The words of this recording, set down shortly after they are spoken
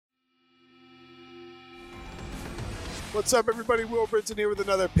What's up, everybody? Will Brinson here with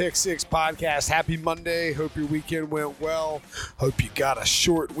another Pick Six podcast. Happy Monday. Hope your weekend went well. Hope you got a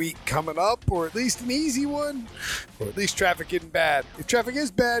short week coming up, or at least an easy one, or at least traffic isn't bad. If traffic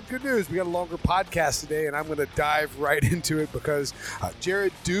is bad, good news. We got a longer podcast today, and I'm going to dive right into it because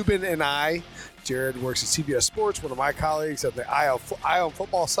Jared Dubin and I, Jared works at CBS Sports, one of my colleagues at the Eye on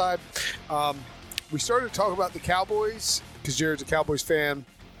Football side. We started to talk about the Cowboys because Jared's a Cowboys fan.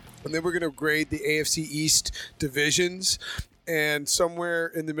 And then we're going to grade the AFC East divisions. And somewhere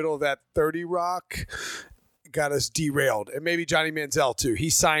in the middle of that 30 Rock got us derailed. And maybe Johnny Manziel, too.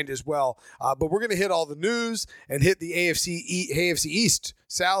 He signed as well. But we're going to hit all the news and hit the AFC East,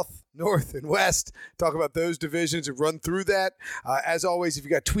 South, North, and West. Talk about those divisions and run through that. As always, if you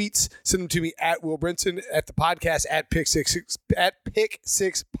got tweets, send them to me at Will Brinson, at the podcast, at Pick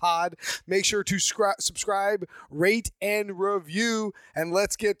Six Pod. Make sure to subscribe, rate, and review, and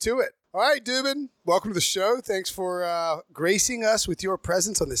let's get to it. All right, Dubin, welcome to the show. Thanks for gracing us with your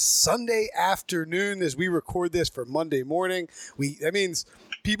presence on this Sunday afternoon as we record this for Monday morning. That means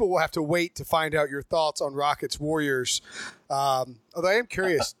people will have to wait to find out your thoughts on Rockets Warriors. Although I am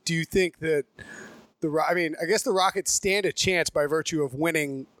curious, do you think that I guess the Rockets stand a chance by virtue of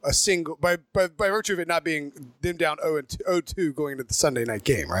winning a single, by virtue of it not being them down 0-2 going into the Sunday night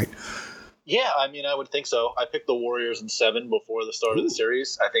game, right? Yeah, I mean, I would think so. I picked the Warriors in 7 before the start of the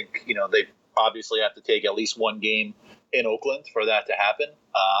series. I think, they obviously have to take at least one game in Oakland for that to happen.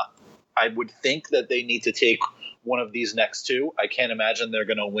 I would think that they need to take one of these next two. I can't imagine they're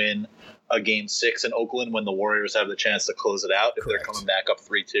going to win a game 6 in Oakland when the Warriors have the chance to close it out if Correct. They're coming back up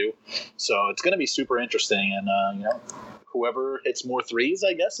 3-2. So it's going to be super interesting. And, whoever hits more threes,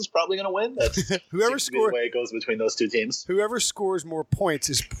 I guess, is probably going to win. That's whoever scores the way it goes between those two teams. Whoever scores more points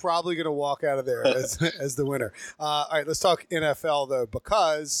is probably going to walk out of there as the winner. All right, let's talk NFL though,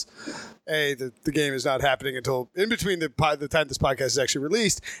 because A, the game is not happening until in between the time this podcast is actually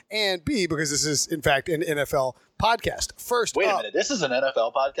released, and B, because this is in fact an NFL podcast. First, wait a minute, this is an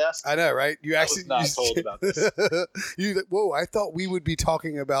NFL podcast? I know, right? You actually was not told about this. Whoa! I thought we would be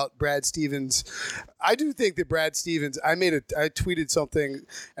talking about Brad Stevens. I do think that Brad Stevens. I tweeted something,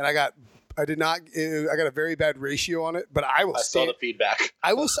 and I got a very bad ratio on it, but I saw the feedback.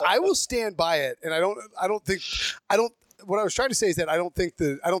 I will stand by it, and I don't think. What I was trying to say is that I don't think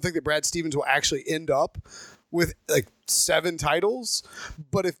that Brad Stevens will actually end up with like 7 titles,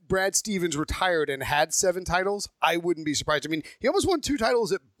 but if Brad Stevens retired and had 7 titles, I wouldn't be surprised. I mean, he almost won 2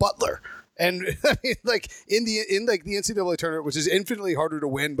 titles at Butler. And I mean, like in the NCAA tournament, which is infinitely harder to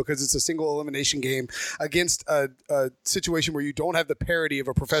win because it's a single elimination game against a situation where you don't have the parity of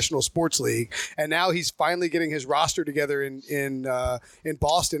a professional sports league. And now he's finally getting his roster together in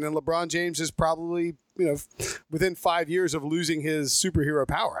Boston, and LeBron James is probably within 5 years of losing his superhero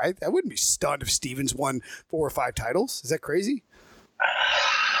power. I wouldn't be stunned if Stevens won 4 or 5 titles. Is that crazy?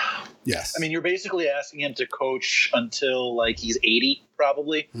 Yes. I mean, you're basically asking him to coach until like he's 80,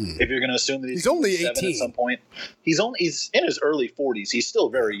 probably. If you're going to assume that he's only 18 at some point. He's in his early 40s. He's still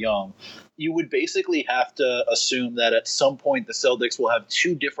very young. You would basically have to assume that at some point the Celtics will have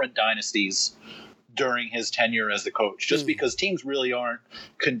 2 different dynasties during his tenure as the coach, just because teams really aren't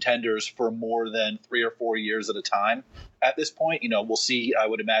contenders for more than 3 or 4 years at a time. At this point, we'll see. I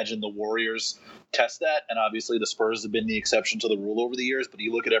would imagine the Warriors test that, and obviously the Spurs have been the exception to the rule over the years, but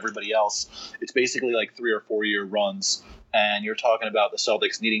you look at everybody else, it's basically like 3 or 4 year runs, and you're talking about the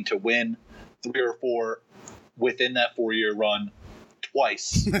Celtics needing to win 3 or 4 within that 4-year run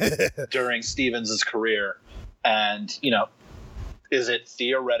twice during Stevens' career. And, is it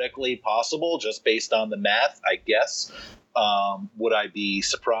theoretically possible just based on the math? I guess. Would I be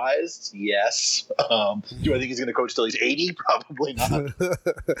surprised? Yes. Do I think he's going to coach till he's 80? Probably not.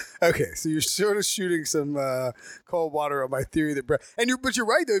 Okay, so you're sort of shooting some cold water on my theory that but you're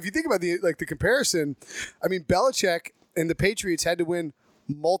right though. If you think about the comparison, I mean, Belichick and the Patriots had to win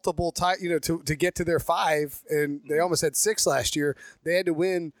multiple to get to their 5, and they almost had 6 last year. They had to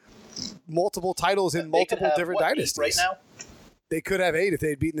win multiple titles in multiple different dynasties. Right now. They could have 8 if they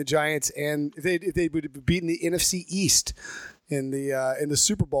had beaten the Giants, and if they would have beaten the NFC East in the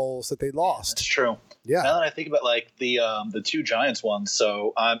Super Bowls that they lost. That's true. Yeah. Now that I think about the 2 Giants ones,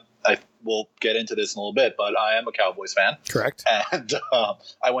 so I will get into this in a little bit, but I am a Cowboys fan. Correct. And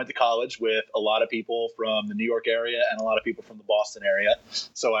I went to college with a lot of people from the New York area and a lot of people from the Boston area.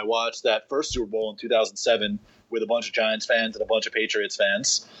 So I watched that first Super Bowl in 2007 with a bunch of Giants fans and a bunch of Patriots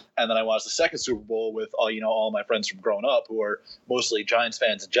fans. And then I watched the second Super Bowl with all my friends from growing up who are mostly Giants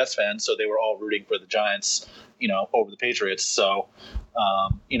fans and Jets fans. So they were all rooting for the Giants, over the Patriots. So, I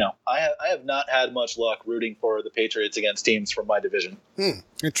have not had much luck rooting for the Patriots against teams from my division.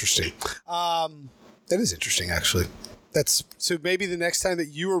 Interesting. That is interesting, actually. That's so maybe the next time that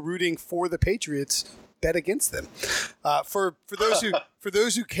you are rooting for the Patriots, bet against them. For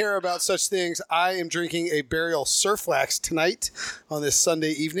those who care about such things, I am drinking a Burial Surflax tonight on this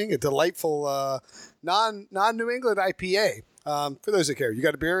Sunday evening. A delightful non-New England IPA. For those that care, you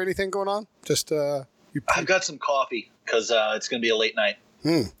got a beer or anything going on? I've got some coffee because it's going to be a late night.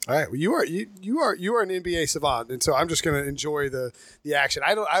 All right. Well, you are an NBA savant, and so I'm just going to enjoy the action.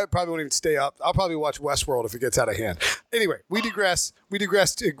 I probably won't even stay up. I'll probably watch Westworld if it gets out of hand. Anyway, we digress. We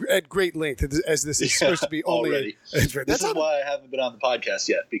digress at great length as this is supposed to be only. This is why I haven't been on the podcast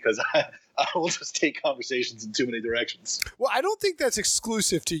yet, because I will just take conversations in too many directions. Well, I don't think that's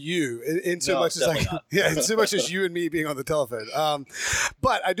exclusive to you in so much as you and me being on the telephone.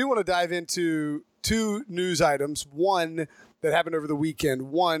 But I do want to dive into two news items. One that happened over the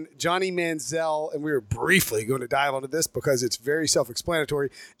weekend. One, Johnny Manziel, and we were briefly going to dive onto this because it's very self-explanatory.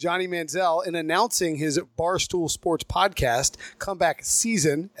 Johnny Manziel, in announcing his Barstool Sports podcast comeback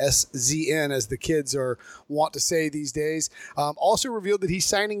season, SZN as the kids want to say these days, also revealed that he's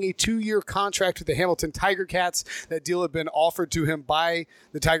signing a 2-year contract with the Hamilton Tiger Cats. That deal had been offered to him by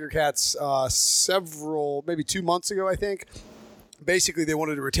the Tiger Cats maybe 2 months ago, I think. Basically, they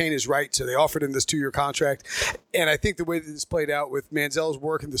wanted to retain his rights, so they offered him this 2-year contract. And I think the way that this played out with Manziel's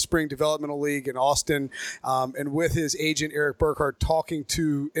work in the Spring Developmental League in Austin, and with his agent Eric Burkhart talking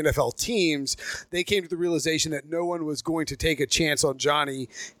to NFL teams, they came to the realization that no one was going to take a chance on Johnny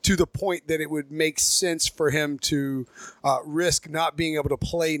to the point that it would make sense for him to risk not being able to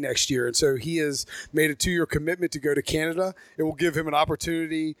play next year. And so he has made a 2-year commitment to go to Canada. It will give him an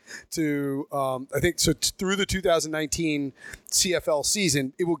opportunity to, through the 2019 CFL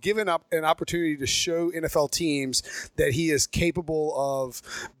season, it will give an opportunity to show NFL teams that he is capable of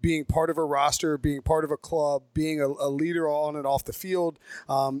being part of a roster, being part of a club, being a leader on and off the field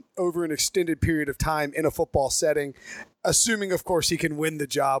over an extended period of time in a football setting, assuming, of course, he can win the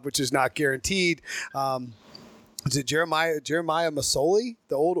job, which is not guaranteed. Is it Jeremiah Masoli,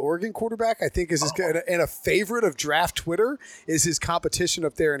 the old Oregon quarterback? I think is his and a favorite of Draft Twitter is his competition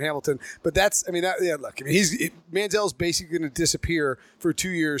up there in Hamilton. But Manziel's basically going to disappear for 2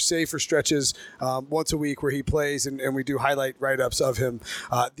 years, save for stretches once a week where he plays, and we do highlight write-ups of him.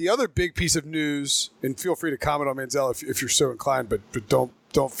 The other big piece of news, and feel free to comment on Manziel if you're so inclined, but don't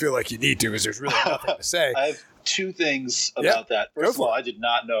feel like you need to, because there's really nothing to say. I have two things about that. First of all, I did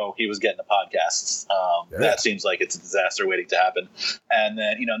not know he was getting a podcast. That seems like it's a disaster waiting to happen. And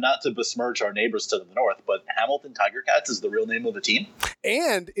then, not to besmirch our neighbors to the north, but Hamilton Tiger Cats is the real name of the team.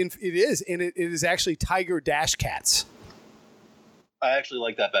 And it is actually Tiger Dash Cats. I actually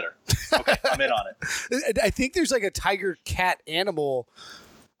like that better. Okay, I'm in on it. I think there's like a tiger cat animal.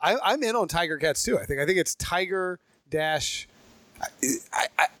 I'm in on Tiger Cats too. I think it's Tiger Dash.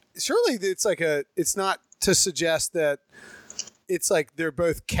 Surely it's not to suggest that it's like they're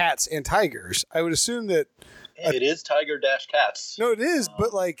both cats and tigers. I would assume that it is Tiger Dash Cats. No, it is, but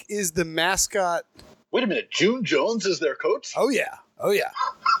is the mascot? Wait a minute, June Jones is their coach? Oh yeah.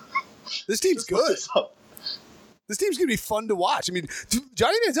 This team's good. This team's going to be fun to watch. I mean,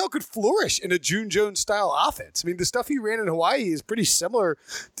 Johnny Manziel could flourish in a June Jones style offense. I mean, the stuff he ran in Hawaii is pretty similar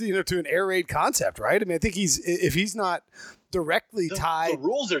to an air raid concept, right? I mean, I think if he's not directly tied. The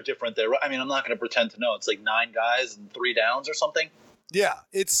rules are different there. I mean, I'm not going to pretend to know. It's like 9 guys and 3 downs or something. Yeah,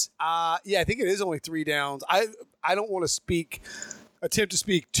 it's I think it is only 3 downs. I don't want to attempt to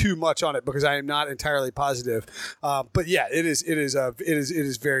speak too much on it because I am not entirely positive. But yeah, it is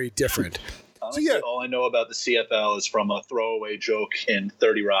very different. Honestly, all I know about the CFL is from a throwaway joke in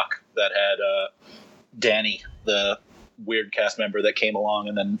 30 Rock that had Danny, the weird cast member that came along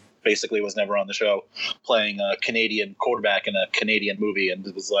and then basically was never on the show, playing a Canadian quarterback in a Canadian movie, and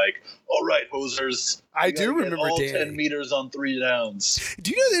it was like, all right, hosers, I do remember all Danny. 10 meters on 3 downs.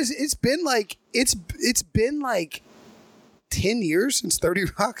 Do you know this? It's been like 10 years since 30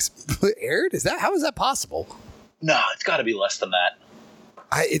 Rock's aired. How is that possible? No, it's got to be less than that.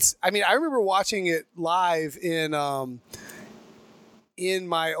 I remember watching it live in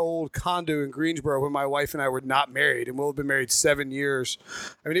my old condo in Greensboro when my wife and I were not married, and we'll have been married 7 years.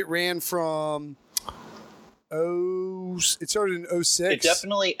 I mean, it ran from it started in 2006. It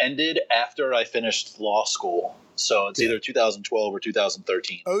definitely ended after I finished law school. So it's either 2012 or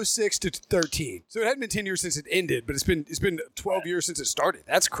 2013. 2006 to 13. So it hadn't been 10 years since it ended, but it's been 12 years since it started.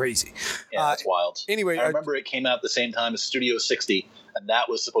 That's crazy. Yeah, that's wild. Anyway, I remember it came out at the same time as Studio 60, and that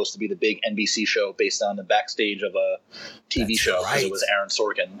was supposed to be the big NBC show based on the backstage of a TV show. Right. It was Aaron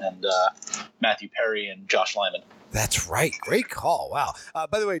Sorkin and Matthew Perry and Josh Lyman. That's right. Great call. Wow.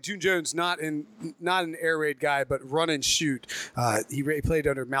 By the way, June Jones, not an air raid guy, but run and shoot. He played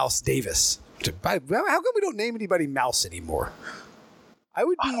under Mouse Davis. How come we don't name anybody Mouse anymore? I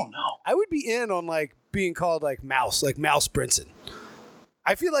don't know. I would be in on like being called like Mouse Brinson.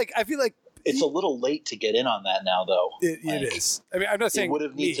 I feel like it's a little late to get in on that now, though. It is. I mean, I'm not saying it would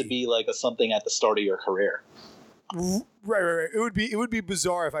have need to be like something at the start of your career. Right. It would be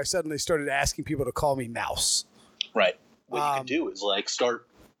bizarre if I suddenly started asking people to call me Mouse. Right. What you could do is like start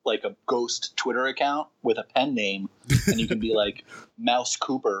like a ghost Twitter account with a pen name, and you can be like Mouse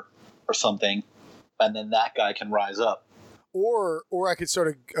Cooper or something, and then that guy can rise up. Or I could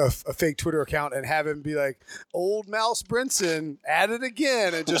start a fake Twitter account and have him be like, "Old Mouse Brinson at it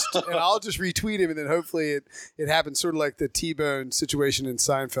again," and I'll just retweet him, and then hopefully it happens, sort of like the T-Bone situation in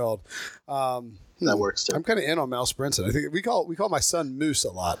Seinfeld. That works too. I'm kind of in on Mouse Brinson. I think we call my son Moose a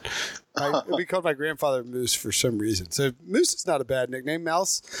lot. We called my grandfather Moose for some reason. So Moose is not a bad nickname.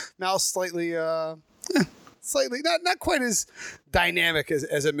 Mouse slightly not quite as dynamic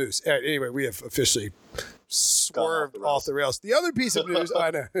as a moose. Anyway, we have officially swerved off the rails. The other piece of news,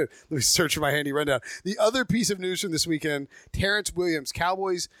 I know. Let me search for my handy rundown. The other piece of news from this weekend: Terrence Williams,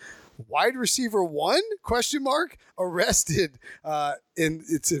 Cowboys wide receiver 1 ? Arrested. And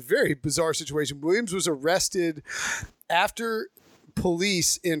it's a very bizarre situation. Williams was arrested after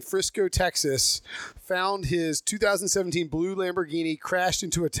police in Frisco, Texas, found his 2017 blue Lamborghini crashed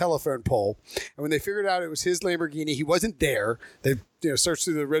into a telephone pole. And when they figured out it was his Lamborghini, he wasn't there. They searched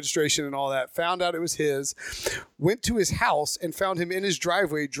through the registration and all that, found out it was his, went to his house and found him in his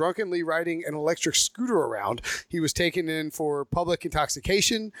driveway drunkenly riding an electric scooter around. He was taken in for public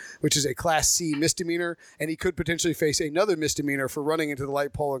intoxication, which is a Class C misdemeanor, and he could potentially face another misdemeanor for running into the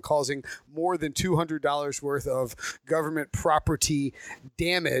light pole and causing more than $200 worth of government property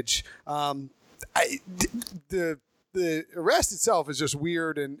damage. The arrest itself is just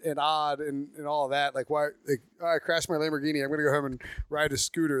weird and odd and all of that. Like, why? Like, I crashed my Lamborghini. I'm going to go home and ride a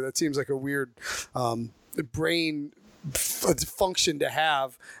scooter. That seems like a weird brain function to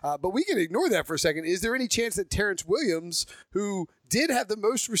have. But we can ignore that for a second. Is there any chance that Terrence Williams, who did have the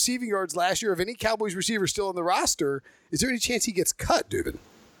most receiving yards last year of any Cowboys receiver still on the roster, is there any chance he gets cut, Dubin?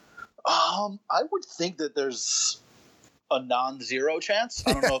 I would think that there's a non-zero chance.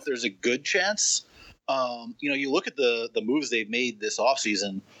 I don't know if there's a good chance. You look at the moves they've made this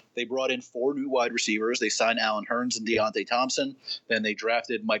offseason. They brought in 4 new wide receivers. They signed Allen Hurns and Deontay Thompson. Then they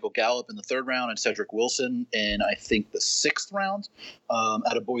drafted Michael Gallup in the 3rd round and Cedric Wilson in, I think, the 6th round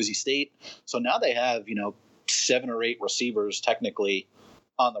out of Boise State. So now they have, 7 or 8 receivers technically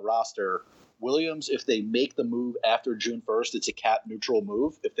on the roster. Williams, if they make the move after June 1st, it's a cap neutral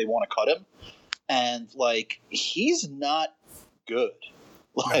move if they want to cut him. And, he's not good.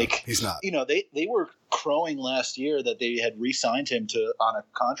 No, he's not. They were crowing last year that they had re-signed him on a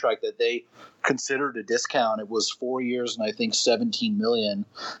contract that they considered a discount. It was 4 years and I think $17 million,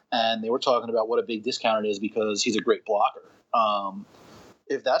 and they were talking about what a big discount it is because he's a great blocker.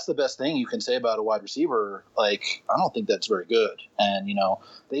 If that's the best thing you can say about a wide receiver, I don't think that's very good. And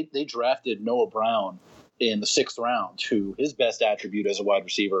they drafted Noah Brown in the 6th round, who his best attribute as a wide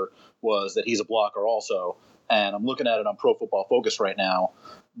receiver was that he's a blocker also. And I'm looking at it on Pro Football Focus right now.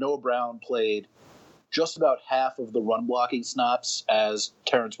 Noah Brown played just about half of the run blocking snaps as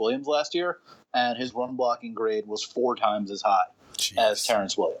Terrence Williams last year, and his run blocking grade was 4 times as high as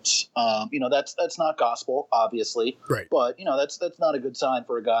Terrence Williams. That's not gospel, obviously, right? But that's not a good sign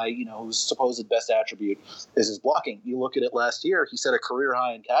for a guy whose supposed best attribute is his blocking. You look at it last year; he set a career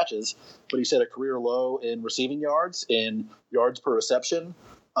high in catches, but he set a career low in receiving yards, in yards per reception.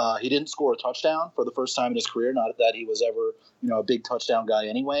 He didn't score a touchdown for the first time in his career. Not that he was ever, a big touchdown guy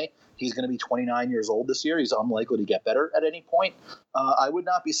anyway. He's going to be 29 years old this year. He's unlikely to get better at any point. I would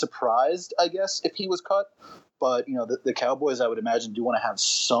not be surprised, I guess, if he was cut. But, the Cowboys, I would imagine, do want to have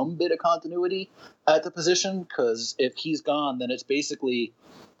some bit of continuity at the position, because if he's gone, then it's basically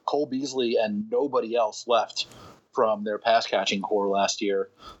Cole Beasley and nobody else left from their pass-catching core last year.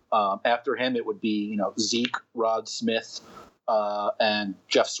 After him, it would be, Zeke, Rod Smith, and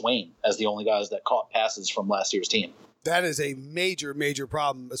Jeff Swain as the only guys that caught passes from last year's team. That is a major, major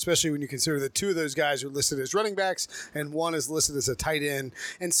problem, especially when you consider that 2 of those guys are listed as running backs and 1 is listed as a tight end,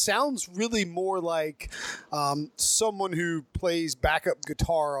 and sounds really more like someone who plays backup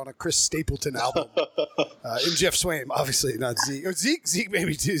guitar on a Chris Stapleton album. And Jeff Swain, obviously, not Zeke. Or Zeke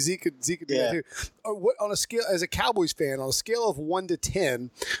maybe too. Zeke could do that too. What, on a scale, as a Cowboys fan, on a scale of 1 to 10,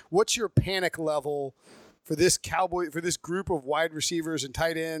 what's your panic level for this group of wide receivers and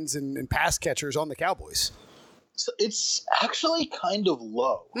tight ends and pass catchers on the Cowboys? So it's actually kind of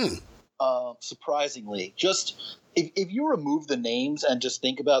low, surprisingly. Just if you remove the names and just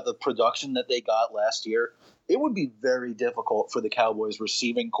think about the production that they got last year, it would be very difficult for the Cowboys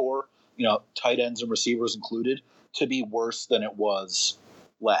receiving core, tight ends and receivers included, to be worse than it was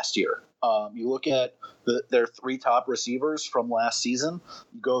last year. You look at their 3 top receivers from last season.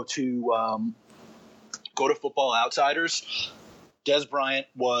 You go to Football Outsiders. Dez Bryant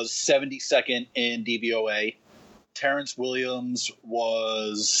was 72nd in DVOA. Terrence Williams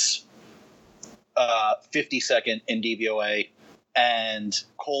was 52nd in DVOA, and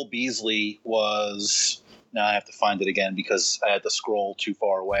Cole Beasley was. Now I have to find it again because I had to scroll too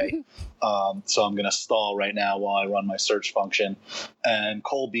far away. So I'm going to stall right now while I run my search function. And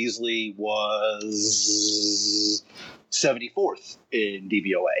Cole Beasley was 74th in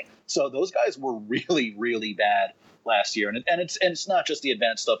DVOA. So those guys were really, really bad last year. And it's not just the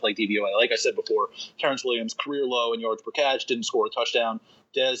advanced stuff like DVOA. Like I said before, Terrence Williams, career low in yards per catch, didn't score a touchdown.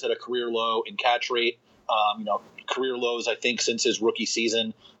 Dez had a career low in catch rate. Career lows, I think, since his rookie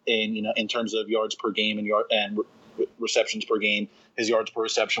season in terms of yards per game and receptions per game. His yards per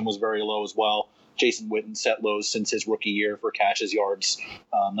reception was very low as well. Jason Witten set lows since his rookie year for catches, yards,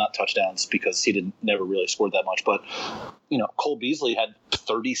 not touchdowns, because he never really scored that much. But Cole Beasley had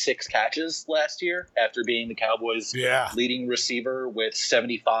 36 catches last year after being the Cowboys' leading receiver with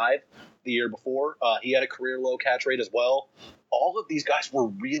 75 the year before. He had a career low catch rate as well. All of these guys were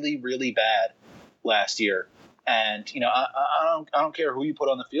really, really bad last year. And, I don't care who you put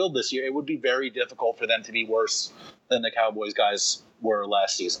on the field this year. It would be very difficult for them to be worse than the Cowboys guys were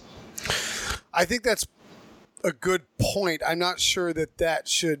last season. I think that's a good point. I'm not sure that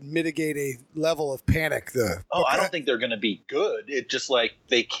should mitigate a level of panic, though. I don't think they're going to be good. It's just like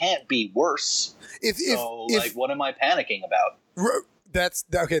they can't be worse. What am I panicking about? That's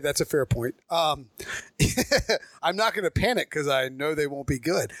okay. That's a fair point. I'm not going to panic because I know they won't be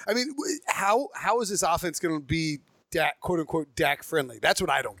good. I mean, how is this offense going to be quote unquote Dak friendly? That's what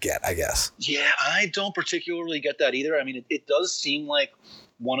I don't get, I guess. Yeah, I don't particularly get that either. I mean, it does seem like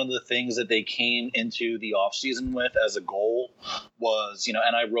one of the things that they came into the offseason with as a goal was,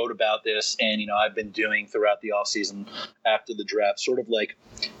 and I wrote about this, and I've been doing throughout the offseason after the draft, sort of like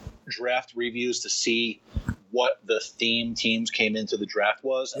draft reviews to see what the theme teams came into the draft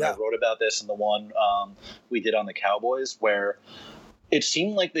was. And I wrote about this in the one we did on the Cowboys, where it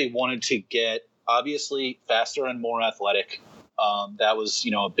seemed like they wanted to get obviously faster and more athletic. That was,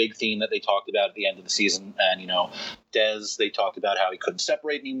 a big theme that they talked about at the end of the season. And, Dez, they talked about how he couldn't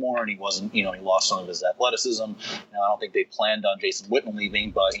separate anymore and he wasn't, he lost some of his athleticism. I don't think they planned on Jason Witten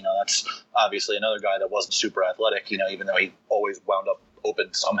leaving, but, that's obviously another guy that wasn't super athletic, even though he always wound up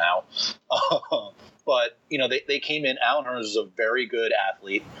open somehow. But, they came in. Allen Hurns is a very good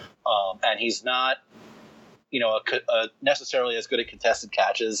athlete, and he's not, necessarily as good at contested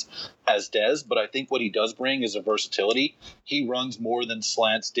catches as Dez, but I think what he does bring is a versatility. He runs more than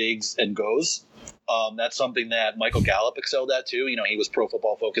slants, digs, and goes. That's something that Michael Gallup excelled at too. He was Pro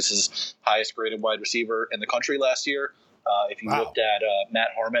Football Focus's highest graded wide receiver in the country last year. If you looked at Matt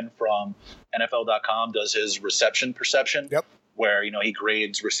Harmon from NFL.com does his reception perception. Yep. Where, he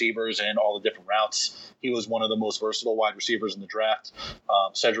grades receivers and all the different routes. He was one of the most versatile wide receivers in the draft.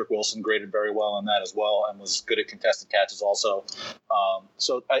 Cedric Wilson graded very well on that as well and was good at contested catches also.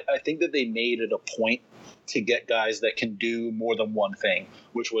 So I think that they made it a point to get guys that can do more than one thing,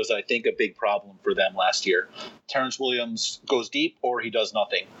 which was, I think, a big problem for them last year. Terrence Williams goes deep or he does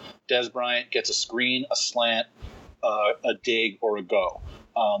nothing. Dez Bryant gets a screen, a slant, a dig, or a go.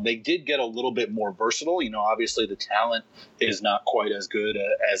 They did get a little bit more versatile. Obviously the talent is not quite as good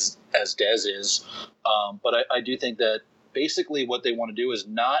as Dez is. But I do think that basically what they want to do is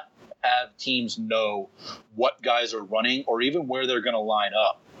not have teams know what guys are running or even where they're going to line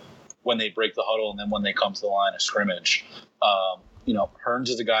up when they break the huddle and then when they come to the line of scrimmage. Hurns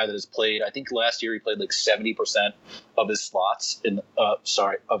is a guy that has played, I think last year he played like 70% of his snaps in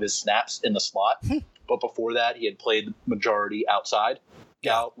the slot. But before that, he had played the majority outside.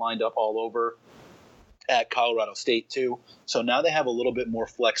 Gallup lined up all over at Colorado State too. So now they have a little bit more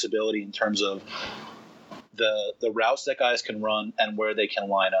flexibility in terms of the routes that guys can run and where they can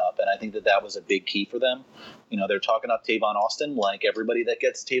line up. And I think that was a big key for them. They're talking up Tavon Austin like everybody that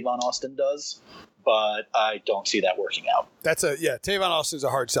gets Tavon Austin does, but I don't see that working out. Tavon Austin is a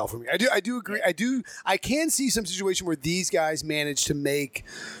hard sell for me. I do agree. I can see some situation where these guys manage to make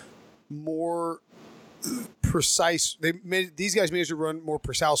more precise. These guys managed to run more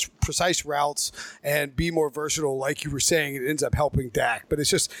precise routes and be more versatile. Like you were saying, it ends up helping Dak. But it's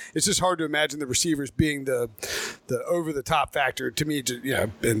just hard to imagine the receivers being the over the top factor to me.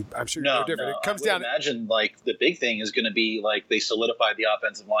 And I'm sure you're no different. No, it comes I would imagine like the big thing is going to be like they solidified the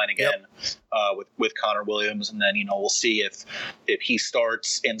offensive line again with Connor Williams, and then we'll see if he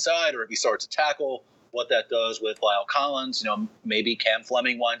starts inside or if he starts a tackle. What that does with Lyle Collins, maybe Cam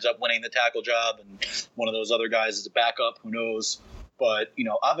Fleming winds up winning the tackle job and one of those other guys is a backup, who knows? But,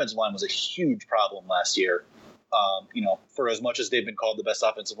 offensive line was a huge problem last year. For as much as they've been called the best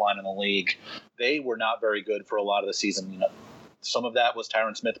offensive line in the league, they were not very good for a lot of the season. Some of that was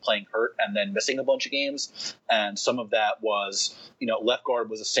Tyron Smith playing hurt and then missing a bunch of games. And some of that was, left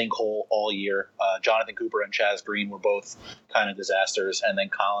guard was a sinkhole all year. Jonathan Cooper and Chaz Green were both kind of disasters. And then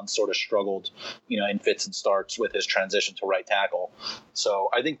Collins sort of struggled, in fits and starts with his transition to right tackle. So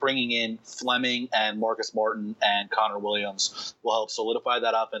I think bringing in Fleming and Marcus Martin and Connor Williams will help solidify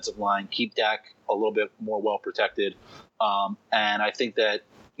that offensive line, keep Dak a little bit more well protected. And I think that,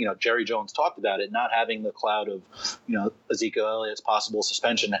 Jerry Jones talked about it, not having the cloud of, Ezekiel Elliott's possible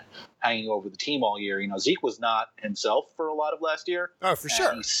suspension hanging over the team all year. Zeke was not himself for a lot of last year. Oh, for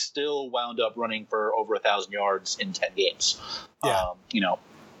sure. He still wound up running for over 1,000 yards in 10 games. Yeah.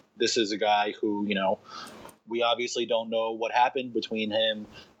 This is a guy who, we obviously don't know what happened between him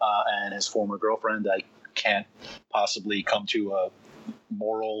and his former girlfriend. I can't possibly come to a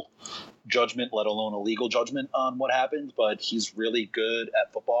moral judgment, let alone a legal judgment on what happened, but he's really good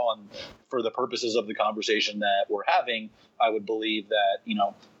at football. And for the purposes of the conversation that we're having, I would believe that,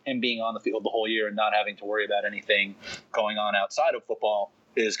 him being on the field the whole year and not having to worry about anything going on outside of football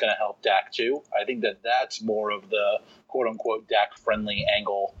is going to help Dak too. I think that that's more of the quote unquote Dak friendly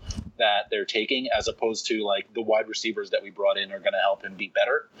angle that they're taking, as opposed to like the wide receivers that we brought in are going to help him be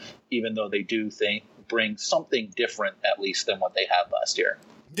better, even though they do bring something different at least than what they had last year.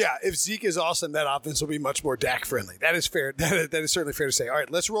 Yeah, if Zeke is awesome, that offense will be much more Dak friendly. That is fair. That is certainly fair to say. All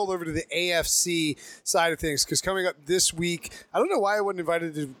right, let's roll over to the AFC side of things, because coming up this week, I don't know why I wasn't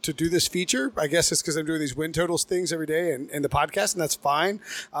invited to do this feature. I guess it's because I'm doing these win totals things every day and the podcast, and that's fine.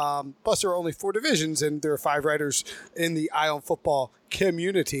 Plus, there are only 4 divisions, and there are 5 writers in the Eye on Football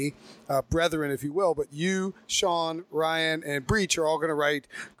community, brethren, if you will. But you, Sean, Ryan, and Breach are all going to write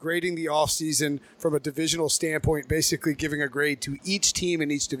grading the offseason from a divisional standpoint, basically giving a grade to each team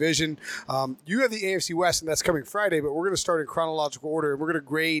in each division. You have the AFC West, and that's coming Friday, but we're going to start in chronological order, and we're going to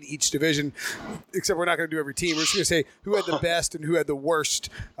grade each division, except we're not going to do every team. We're just going to say who had the best and who had the worst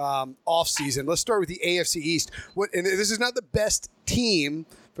offseason. Let's start with the AFC East. And this is not the best team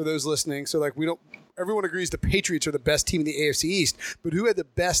for those listening, so like everyone agrees the Patriots are the best team in the AFC East, but who had the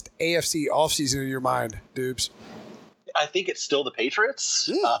best AFC offseason in your mind, Dubes? I think it's still the Patriots.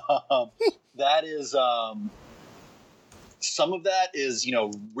 That is some of that is,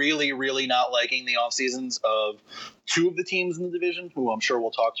 really, really not liking the off seasons of 2 of the teams in the division, who I'm sure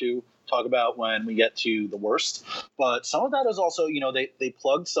we'll talk about when we get to the worst. But some of that is also, they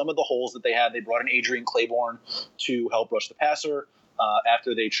plugged some of the holes that they had. They brought in Adrian Claiborne to help rush the passer.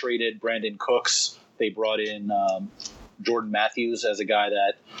 After they traded Brandon Cooks, they brought in Jordan Matthews as a guy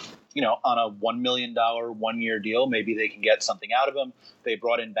that, on a $1 million 1-year deal, maybe they can get something out of him. They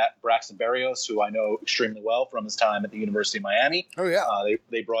brought in Braxton Berrios, who I know extremely well from his time at the University of Miami. Oh, yeah.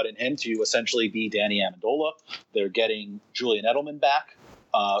 They brought in him to essentially be Danny Amendola. They're getting Julian Edelman back.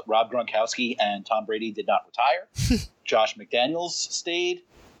 Rob Gronkowski and Tom Brady did not retire. Josh McDaniels stayed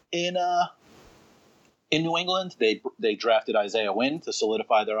in New England. They drafted Isaiah Wynn to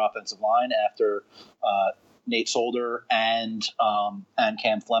solidify their offensive line after Nate Solder and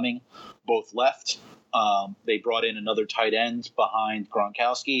Cam Fleming both left. They brought in another tight end behind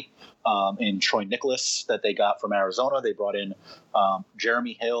Gronkowski in Troy Nicholas that they got from Arizona. They brought in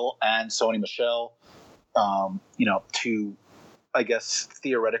Jeremy Hill and Sony Michel, to, I guess,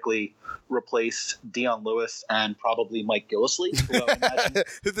 theoretically replace Dion Lewis and probably Mike Gillislee, who I imagine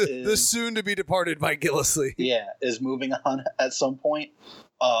the soon-to-be departed Mike Gillislee. Yeah, is moving on at some point.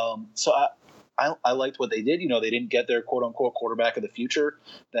 So I liked what they did. They didn't get their quote-unquote quarterback of the future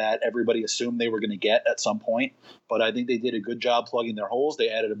that everybody assumed they were going to get at some point. But I think they did a good job plugging their holes. They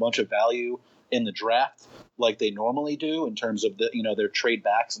added a bunch of value in the draft like they normally do in terms of their trade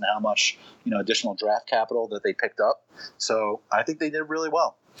backs and how much, additional draft capital that they picked up. So I think they did really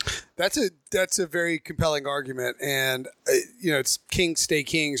well. That's a very compelling argument, and it's Kings stay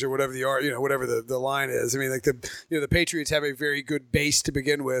Kings or whatever whatever the line is. I mean, like the Patriots have a very good base to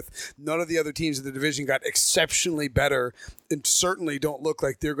begin with. None of the other teams in the division got exceptionally better and certainly don't look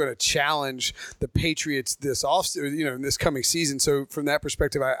like they're going to challenge the Patriots this in this coming season. So from that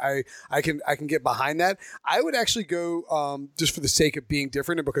perspective, I can get behind that. I would actually go just for the sake of being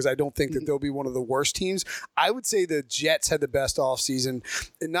different, and because I don't think that they'll be one of the worst teams. I would say the Jets had the best offseason,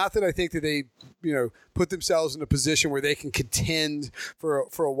 and not that I think that they put themselves in a position where they can contend for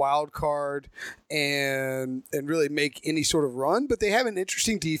a wild card and really make any sort of run, but they have an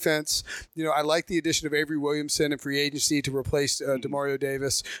interesting defense. I like the addition of Avery Williamson in free agency to replace Demario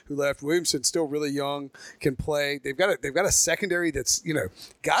Davis, who left. Williamson still really young, can play. They've got a secondary that's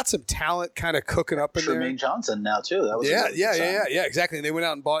got some talent kind of cooking up in there. Tremaine Johnson now too. That was yeah, exactly. And they went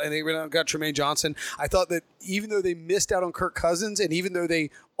out and got Tremaine Johnson. I thought that even though they missed out on Kirk Cousins, and even though they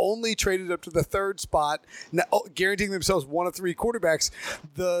only traded up to the third spot, guaranteeing themselves one of three quarterbacks,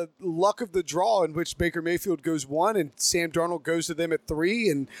 the luck of the draw in which Baker Mayfield goes 1 and Sam Darnold goes to them at 3,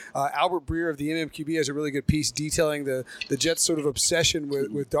 and Albert Breer of the MMQB has a really good piece detailing the Jets' sort of obsession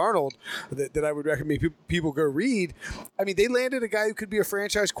with Darnold that I would recommend people go read. I mean, they landed a guy who could be a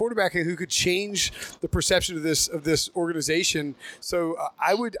franchise quarterback and who could change the perception of this organization. So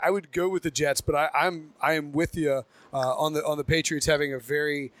I would go with the Jets, but I am with you on the Patriots having a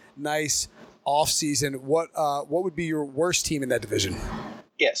very nice offseason. What would be your worst team in that division?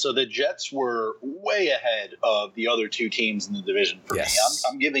 Yeah, so the Jets were way ahead of the other two teams in the division for me.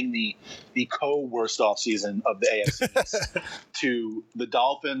 I'm giving the co-worst offseason of the AFC to the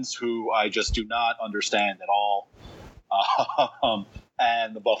Dolphins, who I just do not understand at all,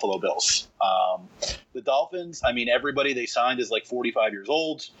 and the Buffalo Bills. The Dolphins, I mean, everybody they signed is like 45 years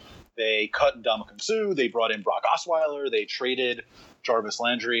old. They cut Ndamukong Suh. They brought in Brock Osweiler. They traded Jarvis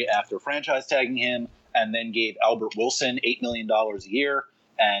Landry after franchise tagging him, and then gave Albert Wilson $8 million a year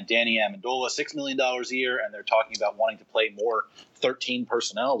and Danny Amendola $6 million a year. And they're talking about wanting to play more 13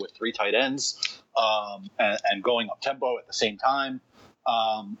 personnel with 3 tight ends and going up tempo at the same time.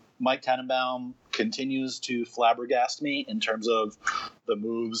 Mike Tannenbaum continues to flabbergast me in terms of the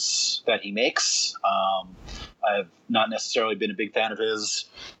moves that he makes. I've not necessarily been a big fan of his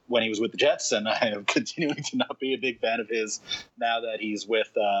when he was with the Jets, and I am continuing to not be a big fan of his now that he's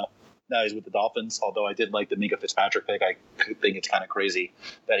with the Dolphins. Although I did like the Minka Fitzpatrick pick, I think it's kind of crazy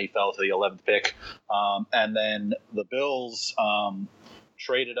that he fell to the 11th pick. And then the Bills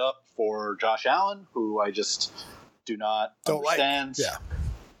traded up for Josh Allen, who I just don't understand. Yeah.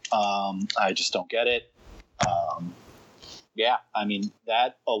 I just don't get it. I mean,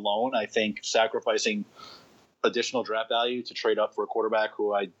 that alone, I think sacrificing additional draft value to trade up for a quarterback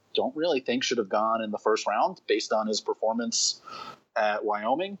who I don't really think should have gone in the first round based on his performance at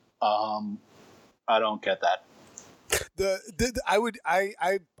Wyoming. I don't get that.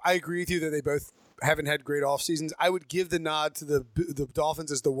 I agree with you that they both haven't had great off seasons. I would give the nod to the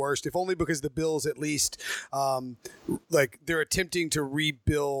Dolphins as the worst, if only because the Bills at least they're attempting to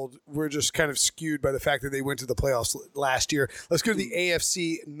rebuild. We're just kind of skewed by the fact that they went to the playoffs last year. Let's go to the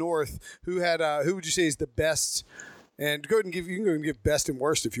AFC North. Who would you say is the best? And you can go and give best and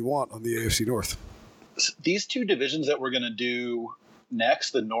worst if you want on the AFC North. These two divisions that we're going to do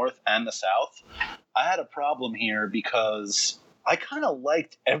next, the North and the South, I had a problem here because I kind of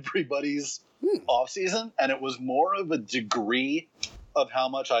liked everybody's offseason, and it was more of a degree of how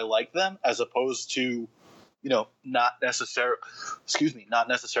much I liked them as opposed to, not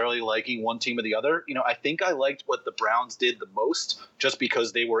necessarily liking one team or the other. I think I liked what the Browns did the most just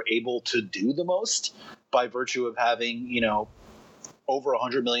because they were able to do the most by virtue of having, over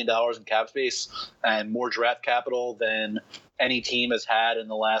 $100 million in cap space and more draft capital than any team has had in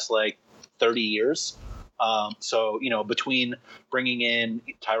the last 30 years. So, between bringing in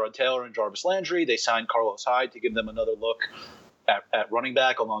Tyrod Taylor and Jarvis Landry, they signed Carlos Hyde to give them another look at running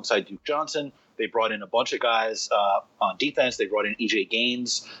back alongside Duke Johnson. They brought in a bunch of guys on defense. They brought in E.J.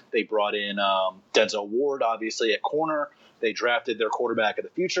 Gaines. They brought in Denzel Ward, obviously, at corner. They drafted their quarterback of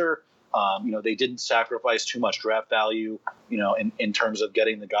the future. They didn't sacrifice too much draft value, in terms of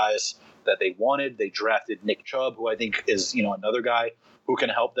getting the guys that they wanted. They drafted Nick Chubb, who I think is, another guy who can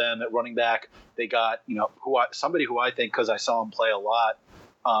help them at running back. They got, somebody who I think, because I saw him play a lot,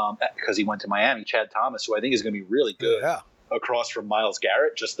 because he went to Miami, Chad Thomas, who I think is going to be really good across from Myles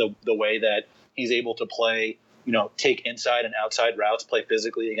Garrett, just the way that he's able to play, take inside and outside routes, play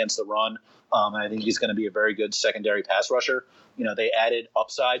physically against the run. I think he's going to be a very good secondary pass rusher. They added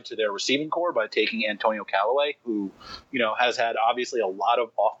upside to their receiving core by taking Antonio Callaway, who, has had obviously a lot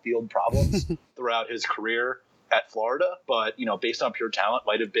of off-field problems throughout his career at Florida, but, based on pure talent,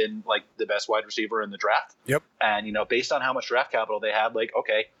 might have been the best wide receiver in the draft. Yep. And, based on how much draft capital they had,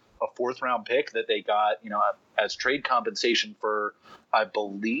 a 4th round pick that they got, as trade compensation for, I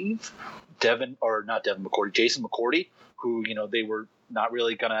believe, Jason McCourty, who, they were not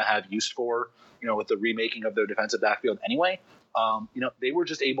really going to have use for, with the remaking of their defensive backfield anyway. They were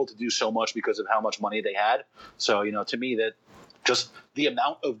just able to do so much because of how much money they had. So, to me, that just the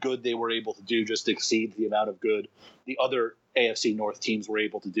amount of good they were able to do just exceeds the amount of good the other AFC North teams were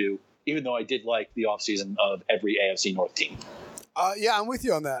able to do, even though I did like the offseason of every AFC North team. Yeah, I'm with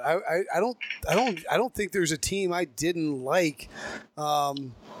you on that. I don't think there's a team I didn't like. The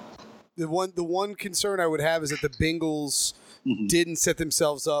one concern I would have is that the Bengals didn't set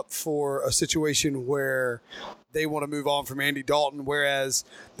themselves up for a situation where they want to move on from Andy Dalton, whereas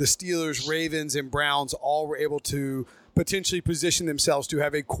the Steelers, Ravens, and Browns all were able to potentially position themselves to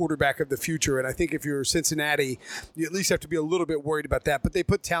have a quarterback of the future. And I think if you're Cincinnati, you at least have to be a little bit worried about that. But they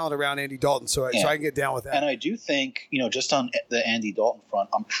put talent around Andy Dalton, so I can get down with that. And I do think, just on the Andy Dalton front,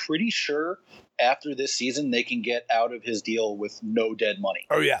 I'm pretty sure after this season they can get out of his deal with no dead money.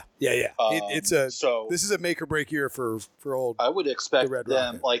 Oh, yeah. This is a make or break year for old. I would expect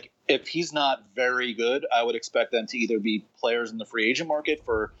them, like, if he's not very good, I would expect them to either be players in the free agent market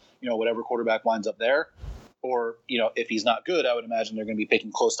for, whatever quarterback winds up there. Or, if he's not good, I would imagine they're going to be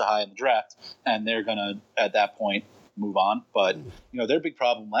picking close to high in the draft, and they're going to, at that point, move on. But, their big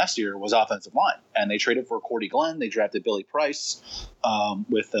problem last year was offensive line, and they traded for Cordy Glenn. They drafted Billy Price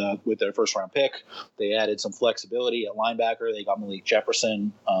with their first-round pick. They added some flexibility at linebacker. They got Malik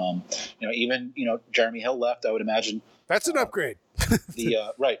Jefferson. Even Jeremy Hill left, I would imagine. That's an upgrade.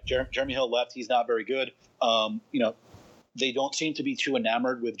 Jeremy Hill left. He's not very good. They don't seem to be too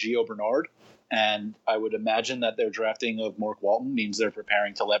enamored with Gio Bernard. And I would imagine that their drafting of Mark Walton means they're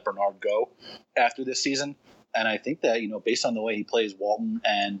preparing to let Bernard go after this season. And I think that, based on the way he plays, Walton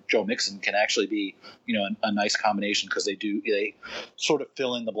and Joe Mixon can actually be, a nice combination because they sort of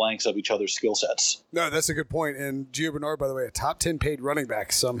fill in the blanks of each other's skill sets. No, that's a good point. And Gio Bernard, by the way, a top 10 paid running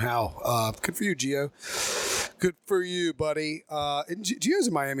back somehow. Good for you, Gio. Good for you, buddy. And Gio's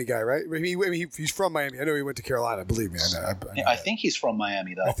a Miami guy, right? He's from Miami. I know he went to Carolina. Believe me, I know. I think he's from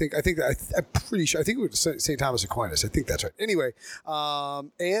Miami, though. I'm pretty sure. I think it was St. Thomas Aquinas. I think that's right. Anyway,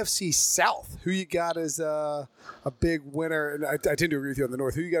 AFC South. Who you got as a big winner? And I tend to agree with you on the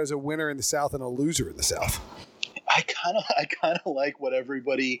North. Who you got as a winner in the South and a loser in the South? I kind of like what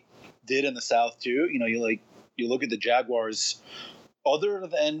everybody did in the South too. You look at the Jaguars. Other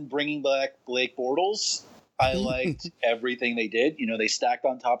than bringing back Blake Bortles, I liked everything they did. They stacked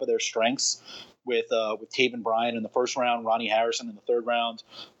on top of their strengths with Taven Bryan in the first round, Ronnie Harrison in the third round.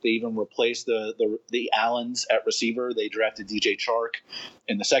 They even replaced the Allens at receiver. They drafted DJ Chark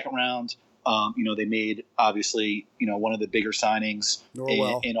in the second round. They made, obviously, one of the bigger signings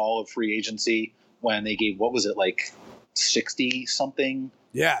in all of free agency when they gave, what was it, like 60 something?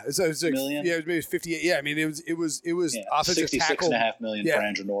 Yeah, it was like, million. Yeah, maybe 58. Yeah, I mean, it was offensive tackle. $66.5 million for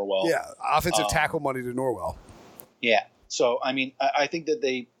Andrew Norwell. Yeah, offensive tackle money to Norwell. Yeah, so I mean, I think that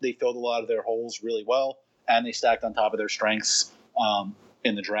they filled a lot of their holes really well, and they stacked on top of their strengths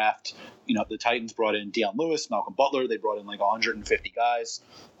in the draft. The Titans brought in Deion Lewis, Malcolm Butler. They brought in like 150 guys.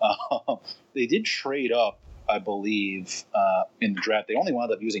 They did trade up, I believe, in the draft. They only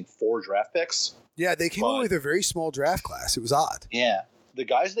wound up using 4 draft picks. Yeah, they came away with a very small draft class. It was odd. Yeah. The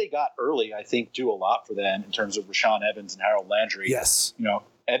guys they got early, I think, do a lot for them in terms of Rashaan Evans and Harold Landry. Yes.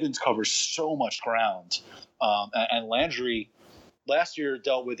 Evans covers so much ground. And Landry last year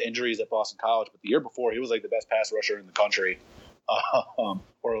dealt with injuries at Boston College, but the year before he was like the best pass rusher in the country,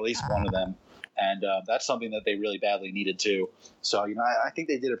 or at least one of them. And that's something that they really badly needed too. So, I think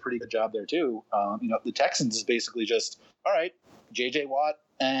they did a pretty good job there too. The Texans is basically just, all right, J.J. Watt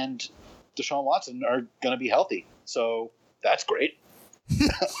and Deshaun Watson are going to be healthy. So that's great.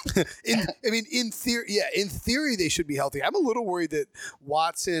 in theory, they should be healthy. I'm a little worried that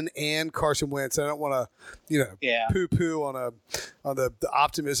Watson and Carson Wentz. I don't want to, poo-poo on the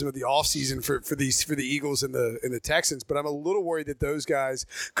optimism of the offseason for the Eagles and the Texans. But I'm a little worried that those guys,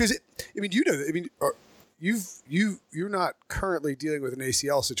 because you're not currently dealing with an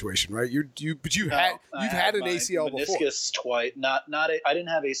ACL situation, right? You've had an ACL before. Meniscus twice. I didn't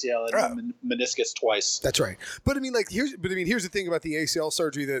have ACL. I had meniscus twice. That's right. But here's the thing about the ACL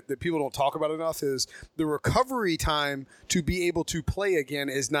surgery that people don't talk about enough is the recovery time to be able to play again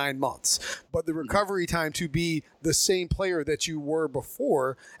is 9 months. But the recovery time to be the same player that you were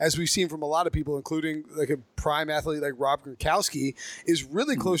before, as we've seen from a lot of people, including like a prime athlete like Rob Gronkowski, is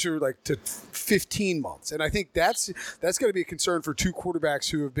really closer like to 15 months. And I think that's going to be a concern for two quarterbacks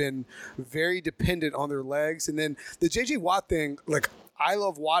who have been very dependent on their legs. And then the J.J. Watt thing, like, I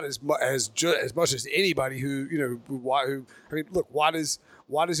love Watt as much as anybody Watt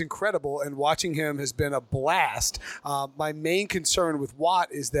is incredible, and watching him has been a blast. My main concern with Watt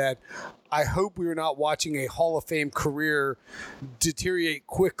is that I hope we are not watching a Hall of Fame career deteriorate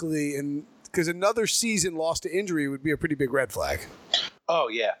quickly, and because another season lost to injury would be a pretty big red flag. Oh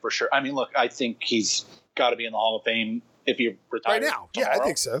yeah, for sure. I mean, look, I think he's got to be in the Hall of Fame if he retires right now. Tomorrow. Yeah, I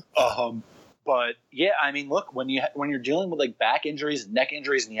think so. But yeah, I mean, look, when you're dealing with like back injuries, neck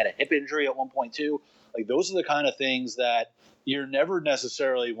injuries, and he had a hip injury at one point too, like those are the kind of things that you're never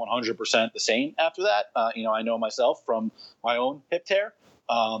necessarily 100% the same after that. I know myself from my own hip tear.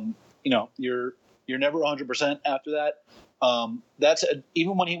 You're never 100% after that.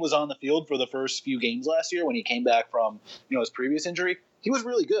 Even when he was on the field for the first few games last year, when he came back from his previous injury, he was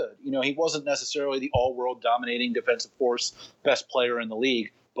really good. He wasn't necessarily the all-world dominating defensive force, best player in the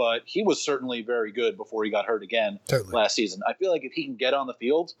league, but he was certainly very good before he got hurt again last season. I feel like if he can get on the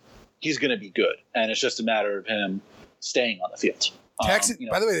field, he's going to be good, and it's just a matter of him staying on the field.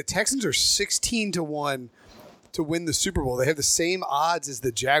 By the way, the Texans are 16-1 to win the Super Bowl. They have the same odds as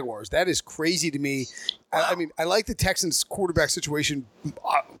the Jaguars. That is crazy to me. Wow. I mean, I like the Texans' quarterback situation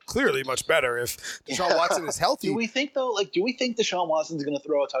clearly much better if Deshaun Watson is healthy. Do we think Deshaun Watson's going to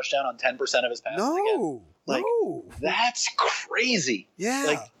throw a touchdown on 10% of his passes again? No. That's crazy. Yeah.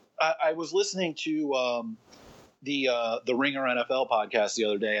 Like I was listening to the Ringer NFL podcast the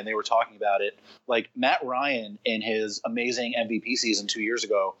other day, and they were talking about it. Like Matt Ryan in his amazing MVP season 2 years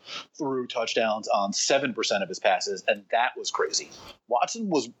ago threw touchdowns on 7% of his passes, and that was crazy. Watson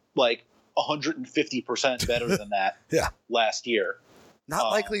was like 150% better than that last year.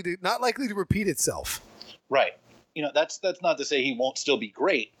 Not likely to repeat itself. Right. That's not to say he won't still be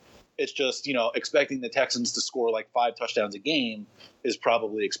great. It's just, expecting the Texans to score like 5 touchdowns a game is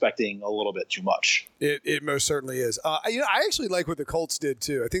probably expecting a little bit too much. It most certainly is. I actually like what the Colts did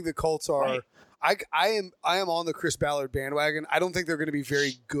too. I think the Colts are. Right. I am on the Chris Ballard bandwagon. I don't think they're going to be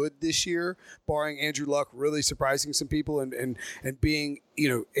very good this year, barring Andrew Luck really surprising some people and being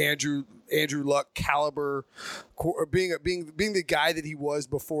Andrew Luck caliber, being the guy that he was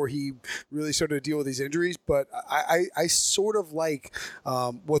before he really started to deal with these injuries. But I sort of like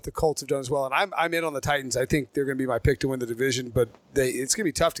what the Colts have done as well, and I'm in on the Titans. I think they're going to be my pick to win the division, but it's going to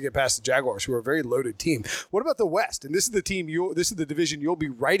be tough to get past the Jaguars, who are a very loaded team. What about the West? And this is the division you'll be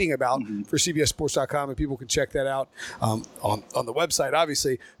writing about for CBSSports.com, and people can check that out on the website.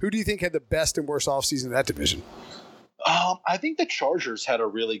 Obviously, who do you think had the best and worst offseason in that division? I think the Chargers had a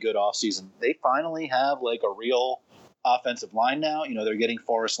really good offseason. They finally have like a real offensive line now. They're getting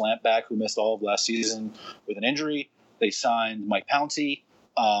Forrest Lamp back, who missed all of last season with an injury. They signed Mike Pouncey.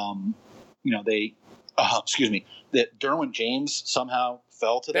 That Derwin James somehow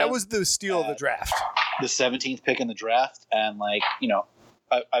fell to them. That was the steal of the draft. The 17th pick in the draft. And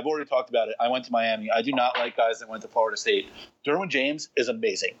I've already talked about it. I went to Miami. I do not like guys that went to Florida State. Derwin James is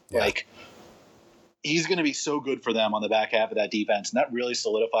amazing. Yeah. He's going to be so good for them on the back half of that defense, and that really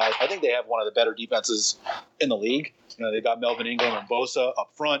solidifies. I think they have one of the better defenses in the league. They've got Melvin Ingram and Bosa up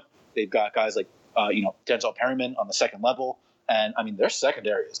front. They've got guys like Denzel Perryman on the second level, and I mean their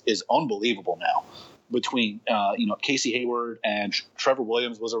secondary is unbelievable now. Between Casey Hayward and Trevor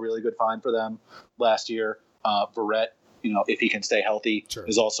Williams was a really good find for them last year. Verrett, if he can stay healthy,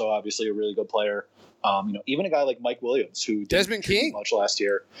 is also obviously a really good player. Even a guy like Mike Williams, who Desmond didn't King much last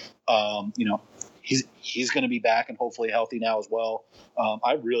year. He's going to be back and hopefully healthy now as well.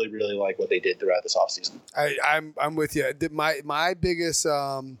 I really, really like what they did throughout this offseason. I'm with you. My biggest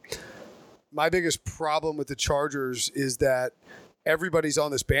problem with the Chargers is that everybody's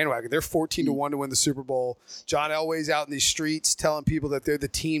on this bandwagon. They're 14-1 to win the Super Bowl. John Elway's out in these streets telling people that they're the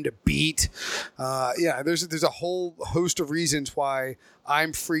team to beat. There's a whole host of reasons why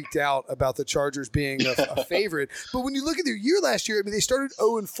I'm freaked out about the Chargers being a favorite. But when you look at their year last year, I mean, they started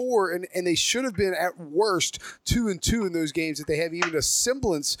 0-4, and they should have been at worst 2-2 in those games if they have even a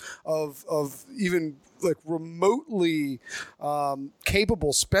semblance of even like remotely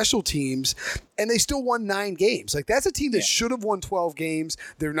capable special teams, and they still won 9 games. Like that's a team that should have won 12 games.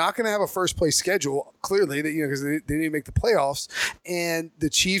 They're not going to have a first place schedule clearly, because they didn't make the playoffs. And the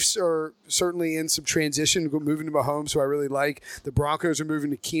Chiefs are certainly in some transition, moving to Mahomes, who I really like. The Broncos are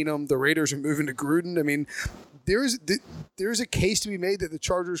moving to Keenum. The Raiders are moving to Gruden. I mean, there's a case to be made that the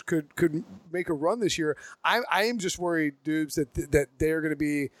Chargers could make a run this year. I am just worried, dudes, that they're going to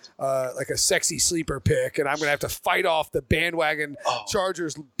be like a sexy sleeper pick, and I'm going to have to fight off the bandwagon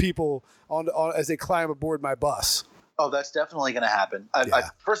Chargers people on as they climb aboard my bus. Oh, that's definitely going to happen.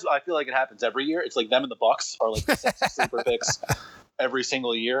 First of all, I feel like it happens every year. It's like them and the Bucks are like the sexy sleeper picks every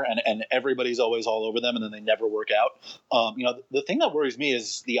single year, and everybody's always all over them, and then they never work out. The thing that worries me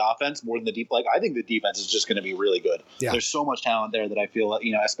is the offense more than the deep. Like, I think the defense is just going to be really good. Yeah. There's so much talent there that I feel,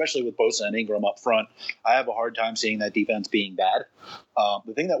 especially with Bosa and Ingram up front, I have a hard time seeing that defense being bad.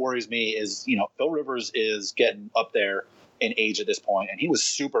 The thing that worries me is, Phil Rivers is getting up there in age at this point, and he was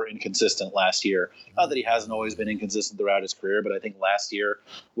super inconsistent last year. Not that he hasn't always been inconsistent throughout his career, but I think last year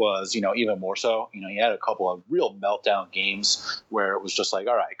was, even more so. He had a couple of real meltdown games where it was just like,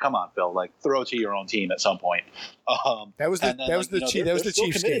 all right, come on, Phil, like throw to your own team at some point. That was the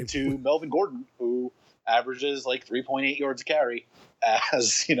Chiefs game. To Melvin Gordon, who averages like 3.8 yards a carry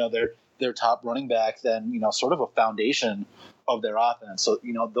as, their top running back, then, sort of a foundation of their offense. So,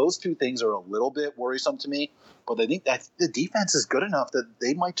 those two things are a little bit worrisome to me. But I think that the defense is good enough that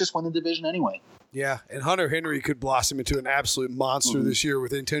they might just win the division anyway. Yeah, and Hunter Henry could blossom into an absolute monster this year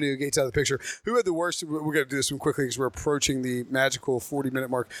with Antonio Gates out of the picture. Who had the worst? We're going to do this one quickly because we're approaching the magical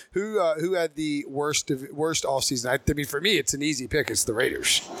 40-minute mark. Who had the worst offseason? I mean, for me, it's an easy pick. It's the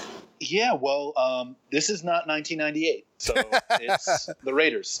Raiders. Yeah, well, this is not 1998, so it's the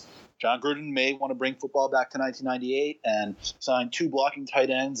Raiders. John Gruden may want to bring football back to 1998 and sign 2 blocking tight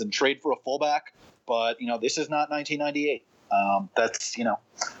ends and trade for a fullback. But, this is not 1998. That's not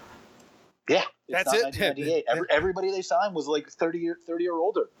 1998. Everybody they signed was like 30 or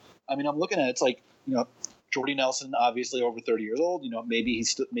older. I mean, I'm looking at it, it's like, Jordy Nelson, obviously over 30 years old. Maybe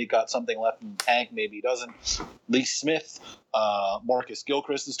he's got something left in the tank. Maybe he doesn't. Lee Smith, Marcus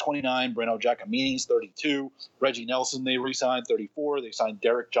Gilchrist is 29. Breno Giacomini's 32. Reggie Nelson, they re-signed, 34. They signed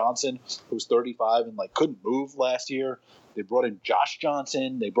Derek Johnson, who's 35 and couldn't move last year. They brought in Josh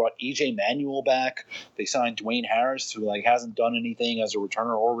Johnson. They brought E.J. Manuel back. They signed Dwayne Harris, who hasn't done anything as a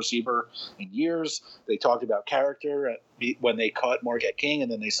returner or receiver in years. They talked about character when they cut Marquette King,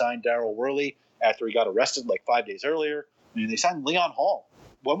 and then they signed Darryl Worley after he got arrested 5 days earlier. I mean, they signed Leon Hall.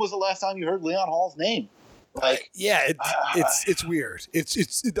 When was the last time you heard Leon Hall's name? It's weird.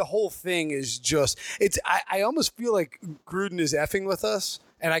 It's the whole thing is just I almost feel like Gruden is effing with us,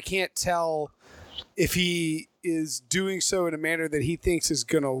 and I can't tell if he is doing so in a manner that he thinks is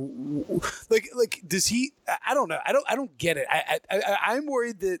gonna does he? I don't know. I don't get it. I'm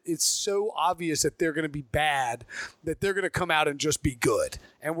worried that it's so obvious that they're gonna be bad that they're gonna come out and just be good,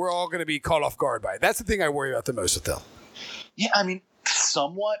 and we're all gonna be caught off guard by it. That's the thing I worry about the most with them. Yeah, I mean,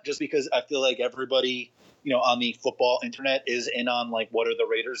 somewhat, just because I feel like everybody on the football internet is in on what are the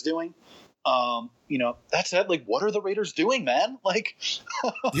Raiders doing. That said, what are the Raiders doing, man?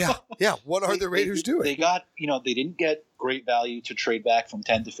 Yeah. What are the Raiders doing? They got, they didn't get great value to trade back from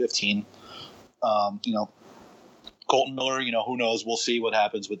 10 to 15. Colton Miller, who knows? We'll see what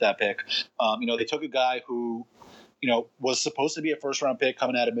happens with that pick. They took a guy who, was supposed to be a first-round pick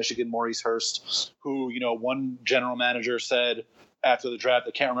coming out of Michigan, Maurice Hurst, who, one general manager said after the draft,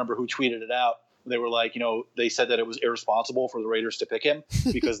 I can't remember who tweeted it out. They were they said that it was irresponsible for the Raiders to pick him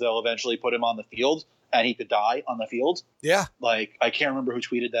because they'll eventually put him on the field and he could die on the field. Yeah. I can't remember who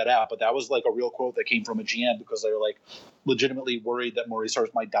tweeted that out, but that was a real quote that came from a GM because they were legitimately worried that Maurice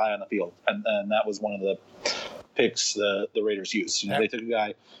Hurst might die on the field. And that was one of the picks the Raiders used. They took a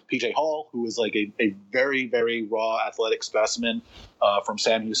guy, PJ Hall, who was a very, very raw athletic specimen from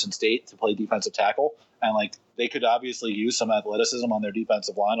Sam Houston State to play defensive tackle. And they could obviously use some athleticism on their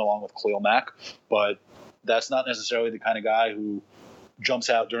defensive line along with Khalil Mack, but that's not necessarily the kind of guy who jumps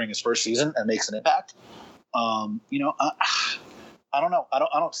out during his first season and makes an impact. I don't know. I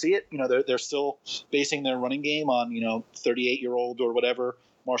don't see it. They're still basing their running game on 38-year-old or whatever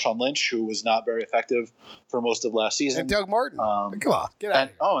Marshawn Lynch, who was not very effective for most of last season. And Doug Martin. Come on, get out of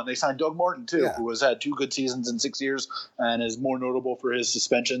here. And they signed Doug Martin, too, who has had 2 good seasons in 6 years and is more notable for his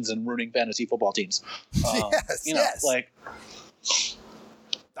suspensions and ruining fantasy football teams. Yes.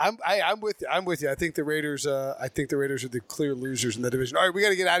 I'm with you. I think the Raiders. I think the Raiders are the clear losers in the division. All right, we got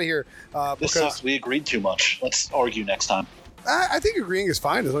to get out of here. This sucks. We agreed too much. Let's argue next time. I think agreeing is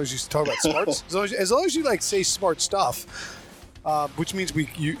fine as long as you talk about smarts. as long as you say smart stuff. Which means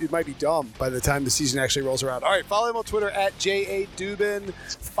it might be dumb by the time the season actually rolls around. All right, follow him on Twitter at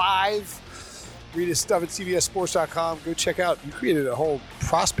JADubin5. Read his stuff at CBSSports.com. Go check out. You created a whole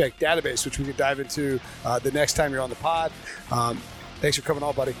prospect database, which we could dive into the next time you're on the pod. Thanks for coming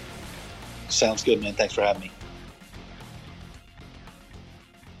on, buddy. Sounds good, man. Thanks for having me.